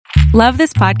Love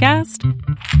this podcast?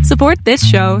 Support this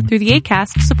show through the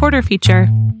Acast supporter feature.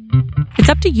 It's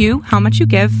up to you how much you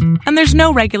give, and there's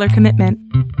no regular commitment.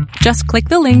 Just click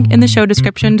the link in the show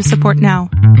description to support now.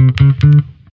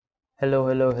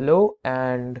 Hello,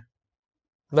 and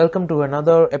welcome to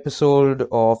another episode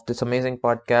of this amazing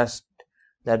podcast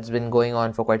that's been going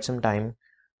on for quite some time.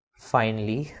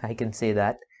 Finally, I can say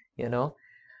that,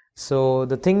 So,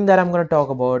 the thing that I'm going to talk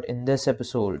about in this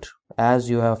episode, as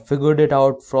you have figured it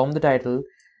out from the title,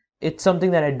 it's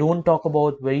something that I don't talk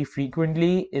about very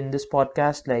frequently in this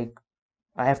podcast. Like,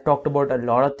 I have talked about a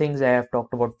lot of things. I have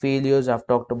talked about failures, I've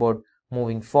talked about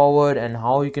moving forward and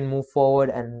how you can move forward,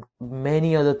 and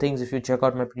many other things if you check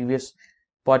out my previous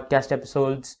podcast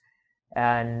episodes.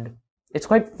 And it's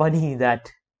quite funny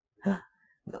that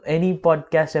any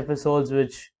podcast episodes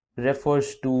which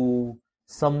refers to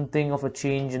something of a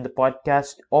change in the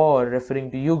podcast or referring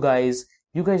to you guys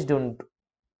don't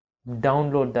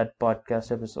download that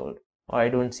podcast episode, or I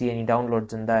don't see any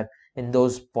downloads in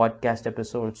those podcast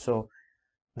episodes. So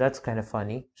that's kind of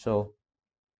funny. So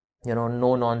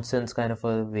no nonsense kind of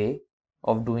a way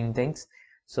of doing things.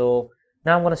 So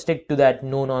now I'm going to stick to that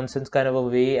no nonsense kind of a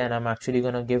way, and I'm actually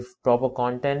going to give proper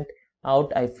content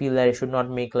out. I feel that I should not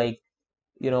make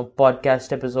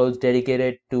podcast episodes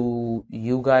dedicated to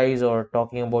you guys or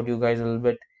talking about you guys a little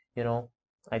bit.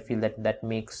 I feel that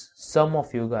makes some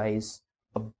of you guys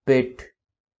a bit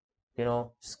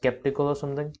skeptical or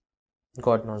something.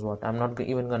 God knows what. I'm not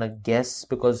even gonna guess,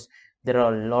 because there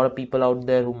are a lot of people out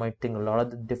there who might think a lot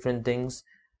of the different things.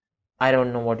 I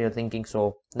don't know what you're thinking,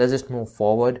 so let's just move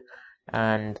forward.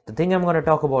 And the thing I'm going to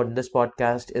talk about in this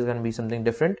podcast is going to be something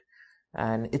different,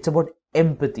 and it's about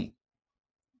empathy.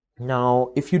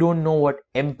 Now, if you don't know what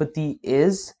empathy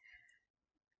is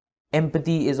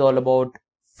all about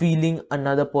feeling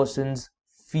another person's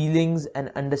feelings and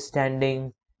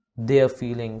understanding their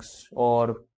feelings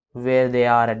or where they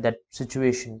are at that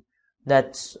situation.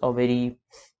 That's a very,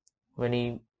 what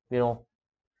you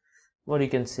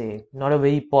can say, not a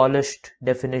very polished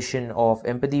definition of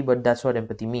empathy, but that's what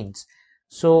empathy means.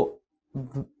 So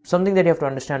something that you have to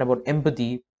understand about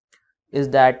empathy is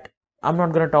that I'm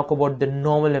not going to talk about the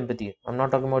normal empathy. I'm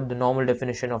not talking about the normal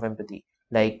definition of empathy,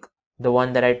 like the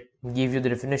one that I give you the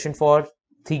definition for,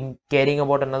 caring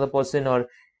about another person or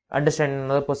understanding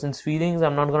another person's feelings.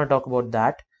 I'm not going to talk about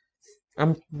that.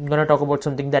 I'm going to talk about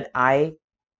something that I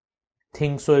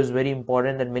think so is very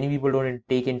important, that many people don't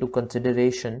take into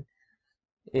consideration,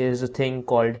 is a thing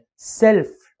called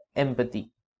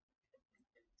self-empathy.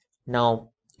 Now,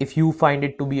 if you find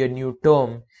it to be a new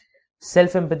term,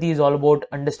 self-empathy is all about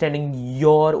understanding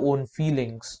your own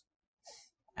feelings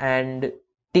and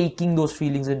taking those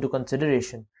feelings into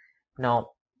consideration.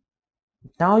 Now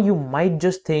you might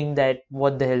just think that,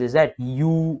 what the hell is that?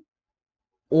 You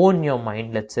own your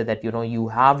mind. Let's say that you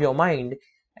have your mind,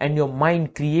 and your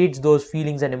mind creates those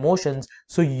feelings and emotions.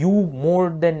 So you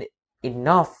more than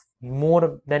anyone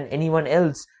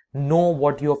else know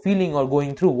what you're feeling or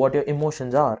going through, what your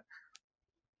emotions are.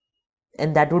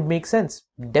 And that would make sense.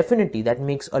 Definitely, that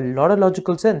makes a lot of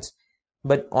logical sense.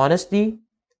 But honestly,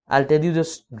 I'll tell you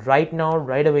this right now,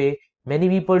 right away, many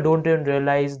people don't even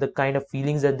realize the kind of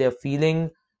feelings that they're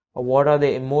feeling, or what are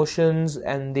their emotions,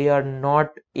 and they are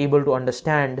not able to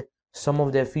understand some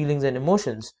of their feelings and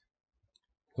emotions.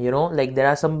 Like, there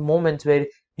are some moments where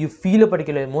you feel a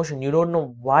particular emotion, you don't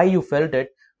know why you felt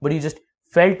it, but you just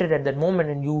felt it at that moment,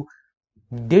 and you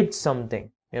did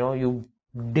something. You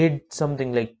did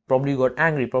something, like probably you got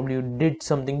angry, probably you did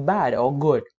something bad or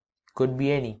good, could be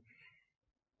any,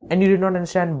 and you did not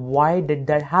understand why did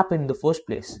that happen in the first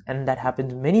place. And that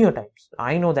happens many a times.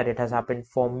 I know that it has happened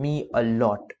for me a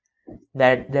lot,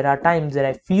 that there are times that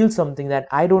I feel something that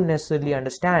I don't necessarily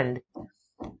understand,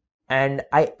 and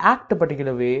I act a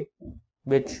particular way,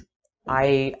 which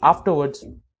I afterwards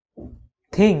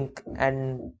think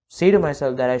and say to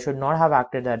myself that I should not have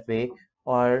acted that way,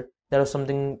 or there was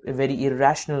something very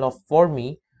irrational for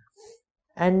me.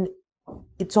 And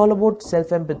it's all about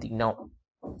self-empathy. Now,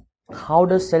 how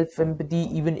does self-empathy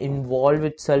even involve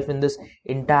itself in this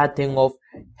entire thing of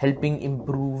helping in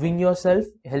improving yourself,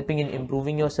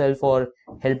 or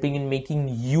helping in making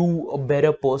you a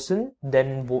better person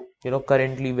than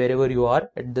currently wherever you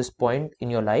are at this point in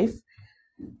your life?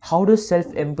 How does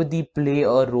self-empathy play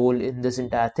a role in this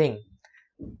entire thing?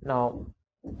 Now,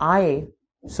 I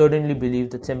certainly believe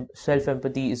that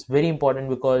self-empathy is very important,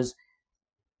 because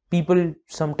people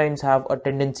sometimes have a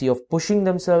tendency of pushing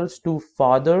themselves too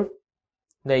farther.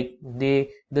 Like,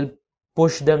 they'll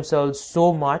push themselves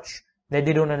so much that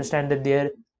they don't understand that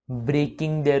they're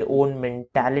breaking their own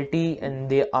mentality and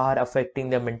they are affecting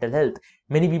their mental health.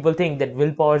 Many people think that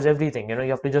willpower is everything. You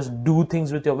have to just do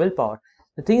things with your willpower.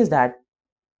 The thing is that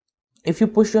if you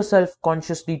push yourself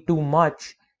consciously too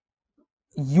much,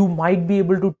 you might be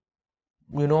able to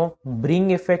bring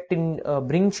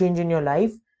change in your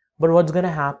life, but what's going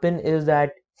to happen is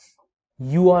that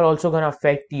you are also going to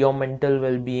affect your mental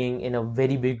well-being in a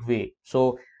very big way.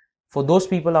 So for those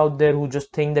people out there who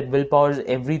just think that willpower is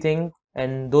everything,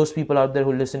 and those people out there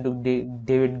who listen to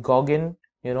David Goggin,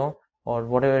 or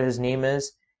whatever his name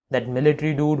is, that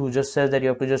military dude who just says that you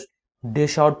have to just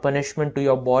dish out punishment to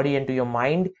your body and to your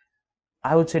mind,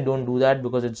 I would say don't do that,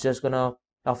 because it's just gonna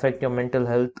affect your mental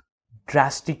health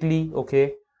drastically.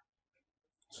 Okay,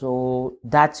 so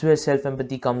that's where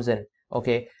self-empathy comes in.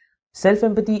 Okay,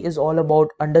 self-empathy is all about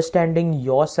understanding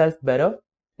yourself better.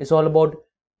 It's all about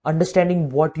understanding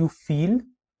what you feel,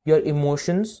 your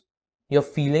emotions, your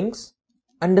feelings,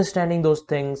 understanding those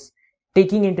things,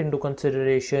 taking it into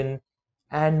consideration,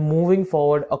 and moving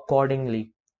forward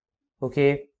accordingly.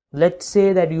 Okay, let's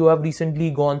say that you have recently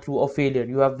gone through a failure,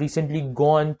 you have recently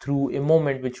gone through a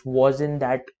moment which wasn't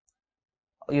that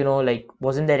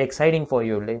wasn't that exciting for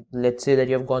you. Like, let's say that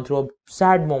you have gone through a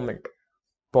sad moment,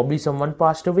 probably someone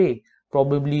passed away,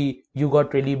 probably you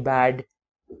got really bad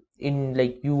in,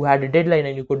 like, you had a deadline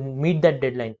and you couldn't meet that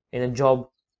deadline in a job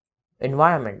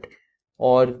environment,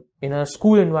 or in a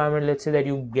school environment. Let's say that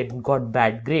you got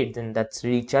bad grades, and that's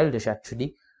really childish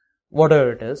actually.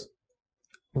 Whatever it is,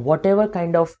 whatever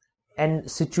kind of and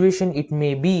situation it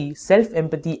may be,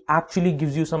 self-empathy actually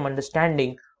gives you some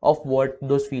understanding of what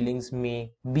those feelings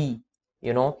may be,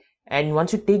 and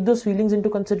once you take those feelings into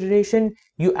consideration,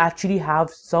 you actually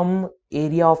have some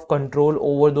area of control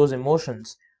over those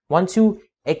emotions. Once you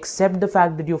accept the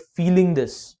fact that you're feeling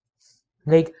this,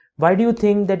 like, why do you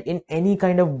think that in any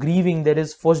kind of grieving there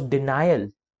is first denial?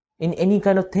 In any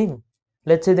kind of thing,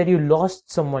 let's say that you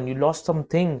lost someone, you lost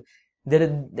something,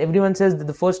 everyone says that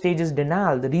the first stage is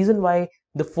denial. The reason why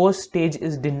the first stage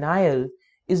is denial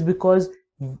is because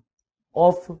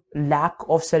of lack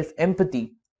of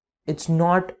self-empathy. It's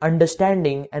not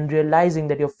understanding and realizing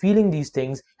that you're feeling these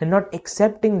things and not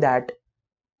accepting that.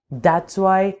 That's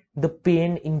why the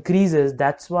pain increases.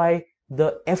 That's why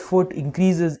the effort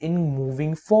increases in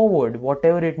moving forward,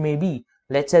 whatever it may be.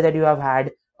 Let's say that you have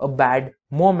had a bad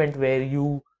moment where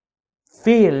you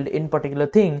failed in particular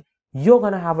thing, you're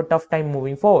gonna have a tough time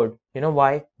moving forward. You know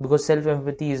why? Because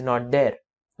self-empathy is not there.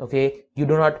 Okay, you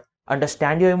do not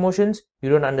understand your emotions, you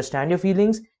don't understand your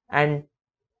feelings, and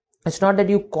it's not that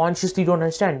you consciously don't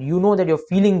understand. You know that you're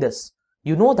feeling this.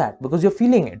 You know that because you're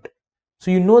feeling it.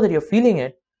 So you know that you're feeling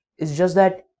it. It's just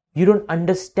that you don't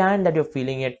understand that you're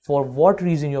feeling it, for what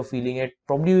reason you're feeling it.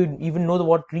 Probably you even know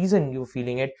what reason you're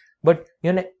feeling it, but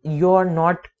you're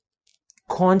not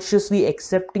consciously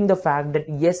accepting the fact that,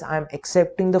 yes, I'm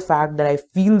accepting the fact that I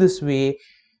feel this way,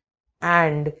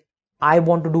 and I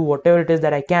want to do whatever it is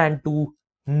that I can to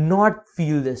not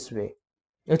feel this way.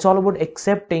 It's all about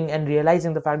accepting and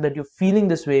realizing the fact that you're feeling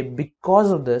this way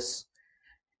because of this,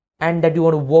 and that you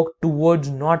want to work towards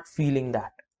not feeling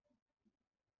that,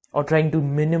 or trying to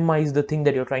minimize the thing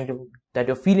that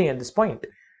you're feeling at this point.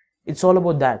 It's all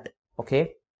about that.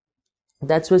 Okay,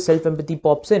 that's where self-empathy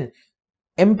pops in.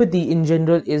 Empathy in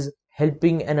general is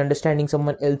helping and understanding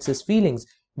someone else's feelings,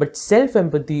 but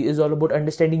self-empathy is all about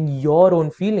understanding your own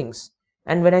feelings.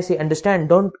 And when I say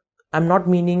understand, I'm not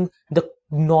meaning the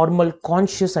normal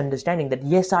conscious understanding that,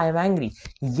 yes, I am angry,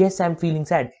 yes, I'm feeling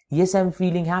sad, yes, I'm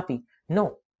feeling happy.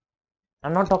 No,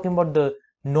 I'm not talking about the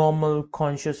normal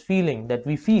conscious feeling that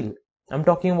we feel. I'm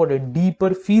talking about a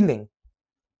deeper feeling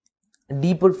in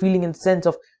the sense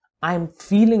of, I'm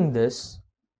feeling this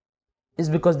is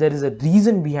because there is a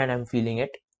reason behind I'm feeling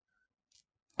it,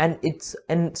 and it's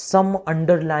and some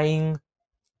underlying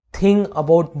thing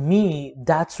about me,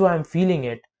 that's why I'm feeling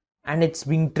it, and it's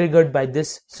being triggered by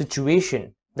this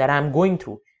situation that I'm going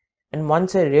through. And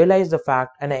once I realize the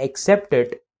fact and I accept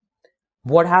it,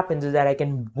 what happens is that I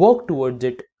can work towards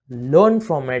it, learn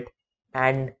from it,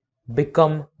 and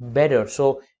become better.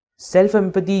 So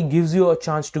self-empathy gives you a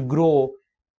chance to grow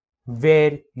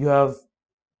where you have,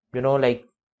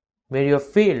 where you have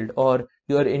failed, or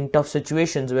you're in tough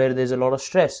situations where there's a lot of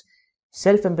stress.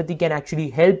 Self-empathy can actually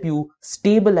help you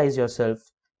stabilize yourself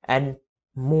and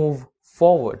move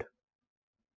forward.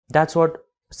 That's what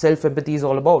self-empathy is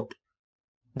all about.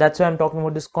 That's why I'm talking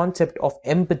about this concept of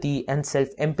empathy and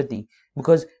self-empathy,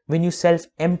 because when you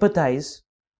self-empathize,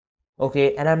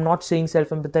 okay, and I'm not saying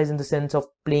self-empathize in the sense of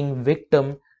playing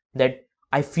victim, that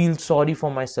I feel sorry for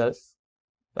myself.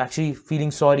 Actually,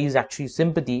 feeling sorry is actually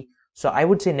sympathy. So I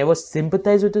would say never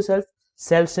sympathize with yourself,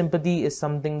 self-sympathy is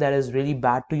something that is really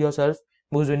bad to yourself,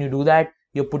 because when you do that,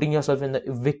 you're putting yourself in the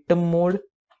victim mode.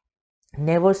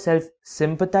 Never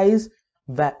self-sympathize,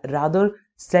 rather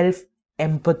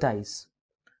self-empathize.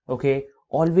 Okay,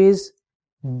 always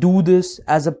do this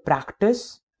as a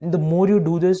practice. And the more you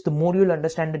do this, the more you'll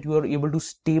understand that you are able to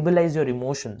stabilize your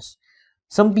emotions.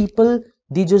 Some people,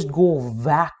 they just go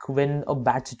whack when a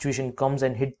bad situation comes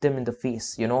and hit them in the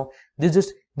face. They'll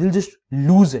just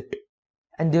lose it,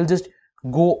 and they'll just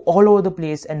go all over the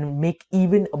place and make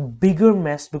even a bigger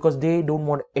mess because they don't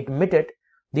want to admit it,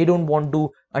 they don't want to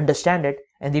understand it,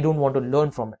 and they don't want to learn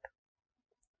from it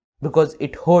because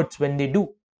it hurts when they do.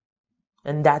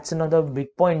 And that's another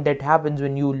big point that happens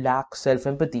when you lack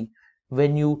self-empathy,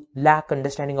 when you lack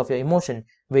understanding of your emotion,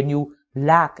 when you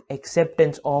lack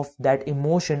acceptance of that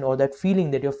emotion or that feeling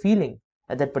that you're feeling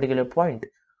at that particular point.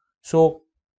 So,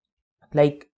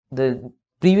 like the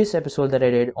previous episode that I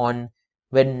did on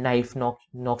when knife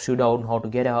knocks you down, how to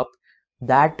get up,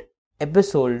 that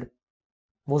episode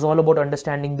was all about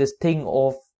understanding this thing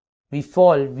of we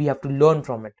fall, we have to learn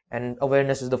from it, and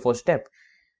awareness is the first step.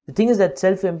 The thing is that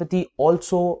self-empathy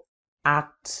also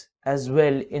acts as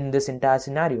well in this entire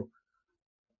scenario.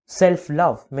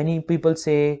 Self-love, many people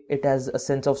say it has a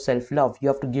sense of self-love. You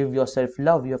have to give yourself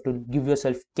love, you have to give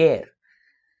yourself care.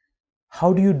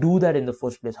 How do you do that in the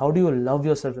first place? How do you love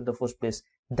yourself in the first place?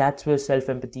 That's where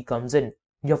self-empathy comes in.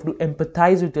 You have to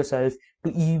empathize with yourself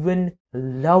to even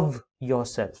love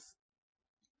yourself.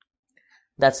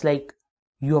 That's like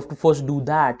you have to first do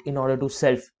that in order to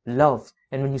self-love.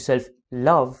 And when you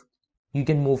self-love, you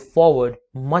can move forward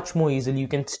much more easily. You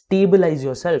can stabilize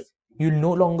yourself. You'll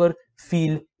no longer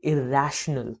feel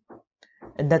irrational.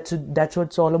 And that's what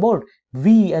it's all about.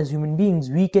 We as human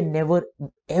beings, we can never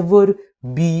ever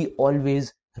be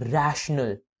always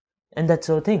rational. And that's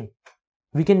our thing.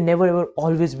 We can never ever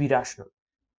always be rational.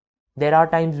 There are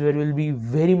times where we'll be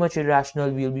very much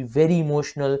irrational, we'll be very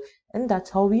emotional, and that's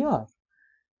how we are.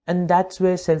 And that's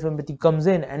where self-empathy comes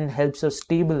in and helps us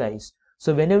stabilize.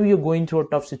 So whenever you're going through a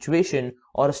tough situation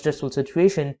or a stressful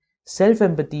situation,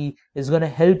 self-empathy is going to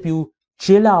help you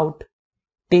chill out,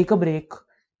 take a break,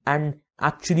 and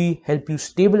actually help you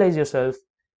stabilize yourself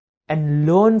and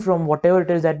learn from whatever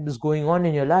it is that is going on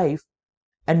in your life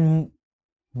and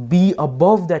be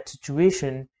above that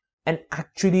situation and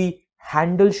actually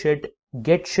handle shit,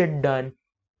 get shit done,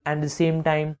 and at the same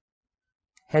time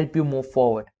help you move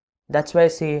forward. That's why I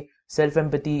say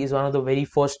self-empathy is one of the very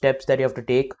first steps that you have to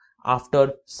take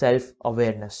after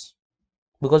self-awareness.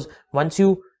 Because once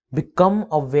you become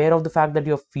aware of the fact that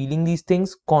you're feeling these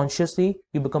things consciously,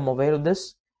 you become aware of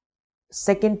this.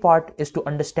 Second part is to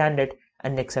understand it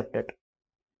and accept it.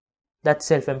 That's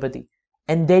self-empathy.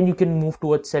 And then you can move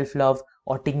towards self-love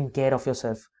or taking care of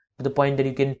yourself to the point that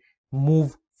you can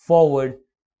move forward,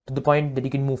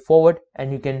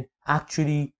 and you can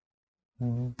actually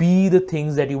be the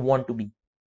things that you want to be.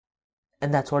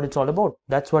 And that's what it's all about.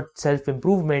 That's what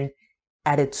self-improvement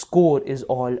at its core is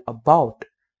all about.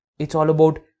 It's all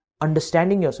about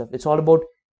understanding yourself. It's all about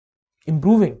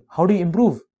improving. How do you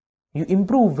improve? You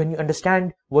improve when you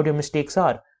understand what your mistakes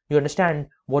are. You understand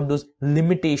what those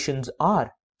limitations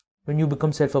are. When you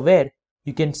become self-aware,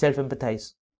 you can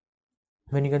self-empathize.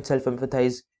 When you can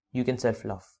self-empathize, you can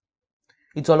self-love.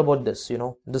 It's all about this,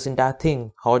 this entire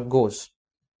thing, how it goes.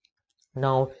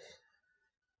 Now,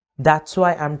 that's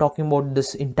why I'm talking about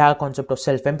this entire concept of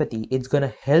self-empathy. It's going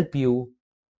to help you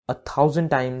 1,000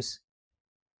 times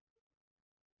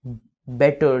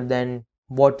better than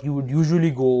what you would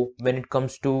usually go when it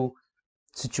comes to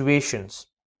situations.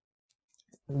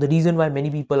 The reason why many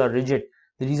people are rigid,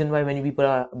 the reason why many people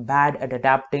are bad at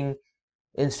adapting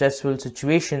in stressful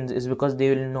situations is because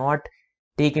they will not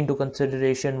take into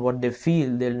consideration what they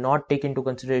feel. They'll not take into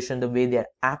consideration the way they're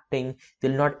acting.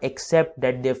 They'll not accept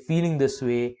that they're feeling this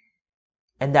way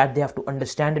and that they have to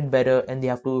understand it better, and they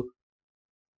have to,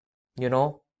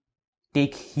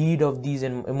 take heed of these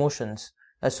emotions.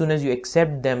 As soon as you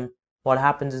accept them, what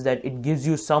happens is that it gives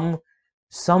you some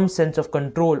sense of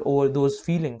control over those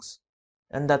feelings.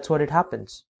 And that's what it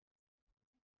happens.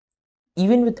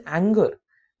 Even with anger,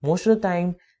 most of the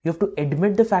time, you have to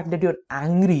admit the fact that you're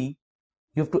angry.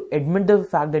 You have to admit the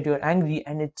fact that you're angry,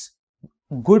 and it's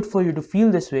good for you to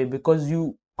feel this way because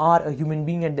you are a human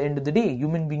being at the end of the day.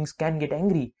 Human beings can get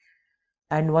angry.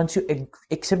 And once you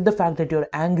accept the fact that you're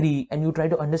angry and you try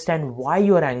to understand why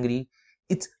you're angry,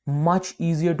 it's much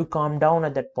easier to calm down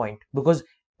at that point, because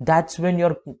that's when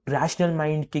your rational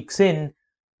mind kicks in,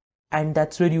 and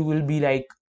that's where you will be like,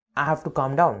 I have to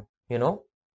calm down,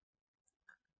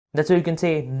 That's where you can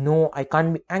say, no, I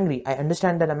can't be angry. I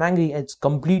understand that I'm angry. It's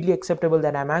completely acceptable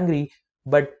that I'm angry,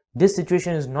 but this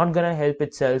situation is not gonna help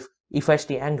itself if I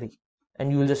stay angry.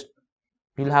 And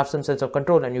you'll have some sense of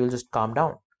control and you'll just calm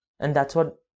down. And that's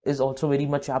what is also very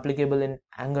much applicable in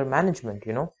anger management,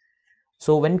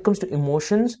 So when it comes to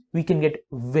emotions, we can get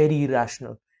very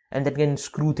irrational, and that can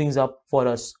screw things up for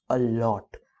us a lot.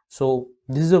 So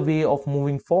this is a way of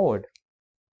moving forward,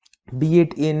 be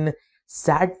it in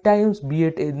sad times, be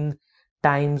it in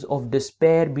times of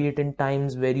despair, be it in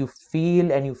times where you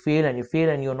fail and you fail and you fail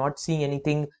and you're not seeing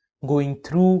anything going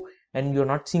through and you're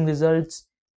not seeing results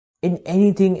in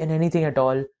anything and anything at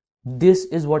all. This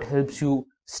is what helps you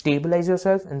stabilize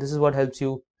yourself, and this is what helps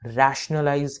you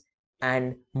rationalize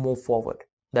and move forward.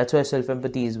 That's why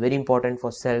self-empathy is very important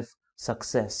for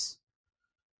self-success.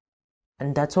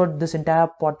 And that's what this entire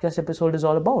podcast episode is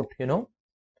all about,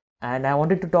 And I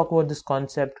wanted to talk about this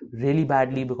concept really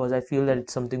badly because I feel that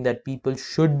it's something that people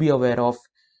should be aware of,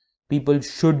 people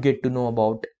should get to know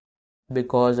about,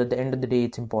 because at the end of the day,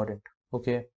 it's important,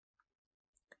 okay?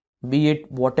 Be it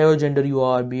whatever gender you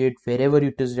are, be it wherever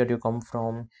it is that you come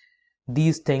from,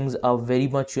 these things are very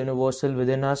much universal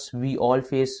within us. We all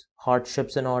face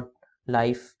hardships in our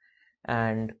life,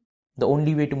 and the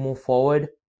only way to move forward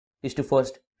is to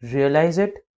first realize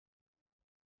it,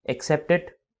 accept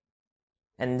it,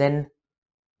 and then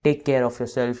take care of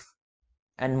yourself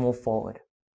and move forward.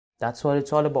 That's what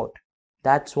it's all about.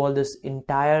 That's what this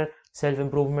entire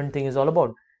self-improvement thing is all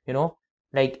about.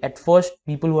 Like at first,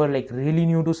 people who are like really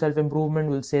new to self-improvement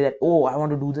will say that, oh, I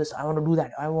want to do this, I want to do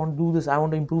that, I want to do this, I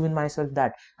want to improve in myself,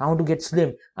 that I want to get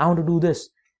slim, I want to do this.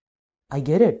 I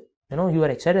get it. You are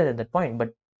excited at that point, but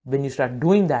when you start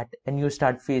doing that and you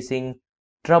start facing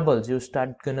troubles, you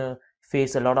start gonna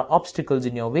face a lot of obstacles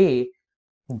in your way.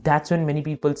 That's when many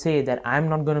people say that I'm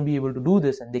not gonna be able to do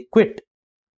this, and they quit,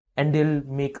 and they'll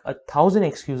make 1,000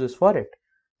 excuses for it.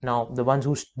 Now, the ones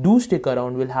who do stick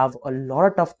around will have a lot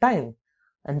of tough time.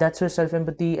 And that's where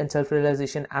self-empathy and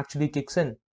self-realization actually kicks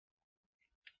in.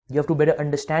 You have to better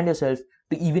understand yourself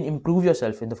to even improve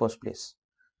yourself in the first place.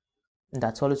 And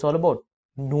that's all it's all about.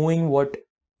 Knowing what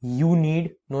you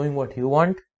need, knowing what you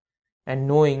want, and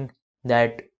knowing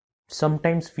that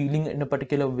sometimes feeling in a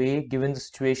particular way given the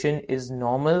situation is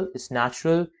normal, it's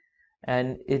natural,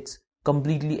 and it's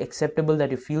completely acceptable that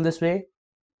you feel this way.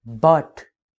 But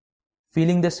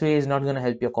feeling this way is not going to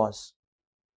help your cause.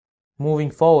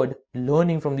 Moving forward,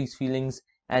 learning from these feelings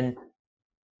and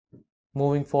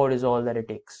moving forward is all that it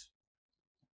takes.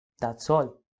 That's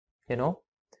all, And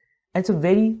it's a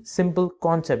very simple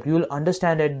concept. You will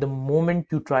understand it the moment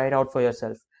you try it out for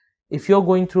yourself. If you're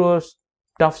going through a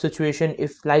tough situation,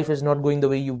 if life is not going the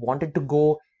way you want it to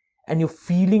go, and you're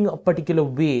feeling a particular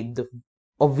way,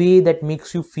 a way that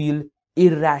makes you feel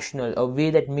irrational, a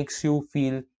way that makes you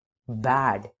feel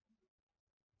bad,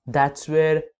 that's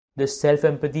where the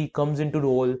self-empathy comes into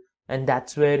role, and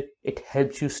that's where it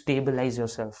helps you stabilize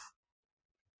yourself.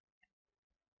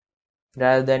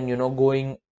 Rather than,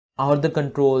 going out of the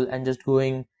control and just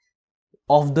going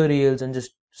off the rails and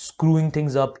just screwing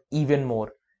things up even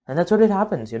more. And that's what it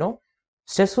happens,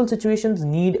 Stressful situations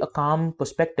need a calm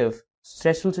perspective.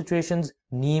 Stressful situations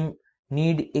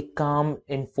need a calm,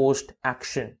 enforced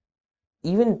action.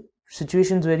 Even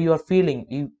situations where you are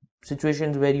failing,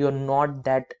 situations where you're not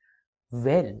that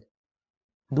well,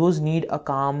 those need a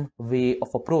calm way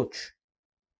of approach.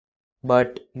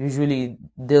 But usually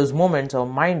those moments our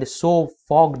mind is so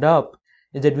fogged up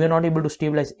that we're not able to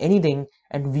stabilize anything,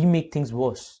 and we make things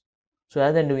worse. So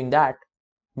rather than doing that,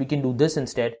 we can do this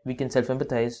instead. We can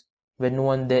self-empathize when no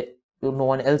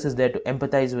one else is there to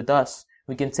empathize with us.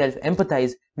 We can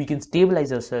self-empathize, we can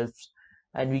stabilize ourselves,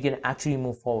 and we can actually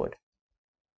move forward.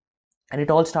 And it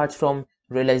all starts from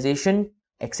realization,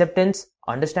 acceptance,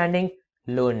 understanding,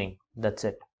 learning. That's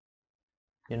it.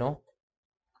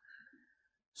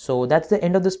 So that's the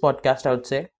end of this podcast, I would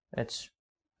say. It's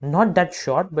not that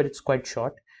short, but it's quite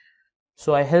short.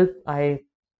 So I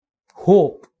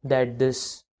hope that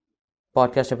this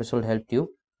podcast episode helped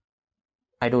you.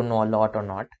 I don't know a lot or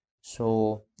not.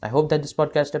 So I hope that this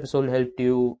podcast episode helped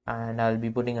you, and I'll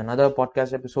be putting another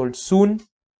podcast episode soon.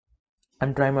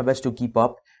 I'm trying my best to keep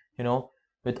up,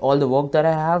 with all the work that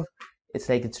I have. It's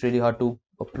really hard to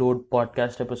upload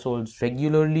podcast episodes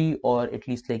regularly, or at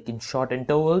least like in short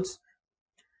intervals.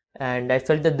 And I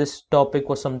felt that this topic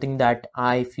was something that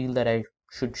I feel that I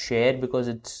should share because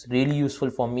it's really useful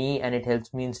for me, and it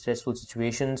helps me in stressful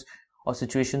situations or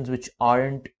situations which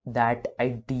aren't that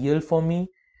ideal for me.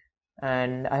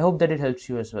 And I hope that it helps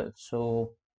you as well.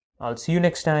 So I'll see you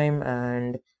next time.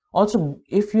 And also,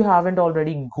 if you haven't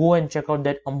already, go and check out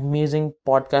that amazing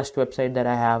podcast website that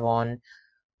I have on.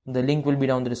 The link will be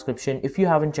down in the description. If you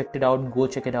haven't checked it out, go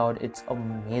check it out. It's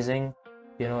amazing.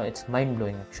 it's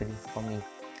mind-blowing actually for me.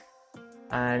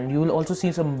 And you will also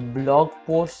see some blog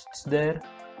posts there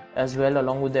as well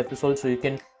along with the episodes, so you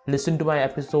can listen to my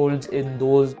episodes in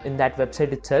that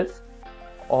website itself,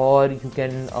 or you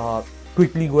can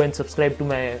quickly go and subscribe to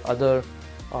my other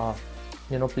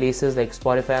places like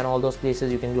Spotify and all those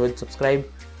places. You can go and subscribe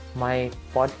my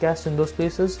podcast in those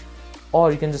places,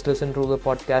 or you can just listen to the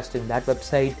podcast in that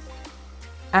website,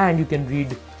 and you can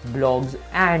read blogs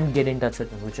and get in touch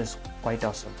with me, which is quite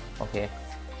awesome. Okay,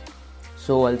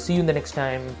 so I'll see you in the next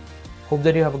time. Hope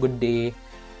that you have a good day.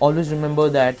 Always remember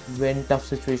that when tough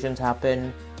situations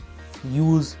happen,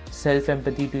 use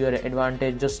self-empathy to your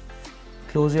advantage. Just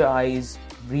close your eyes,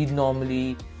 breathe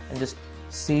normally, and just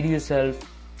say to yourself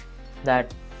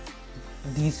that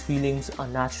these feelings are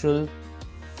natural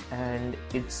and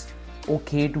it's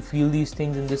okay to feel these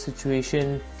things in this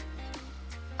situation.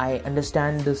 I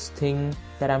understand this thing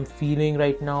that I'm feeling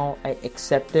right now, I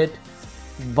accept it,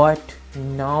 but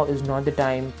now is not the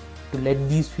time to let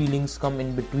these feelings come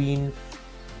in between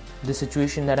the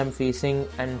situation that I'm facing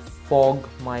and fog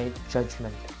my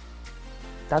judgment.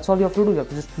 That's all you have to do. You have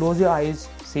to just close your eyes,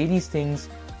 say these things,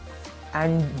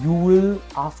 and you will,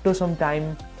 after some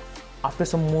time, after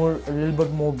a little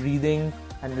bit more breathing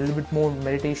and a little bit more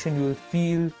meditation, you will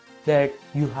feel that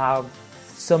you have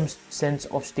some sense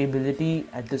of stability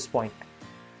at this point.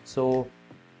 So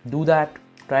do that,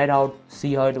 try it out,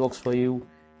 see how it works for you,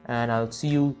 and I'll see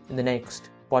you in the next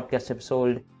podcast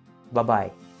episode. Bye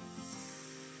bye.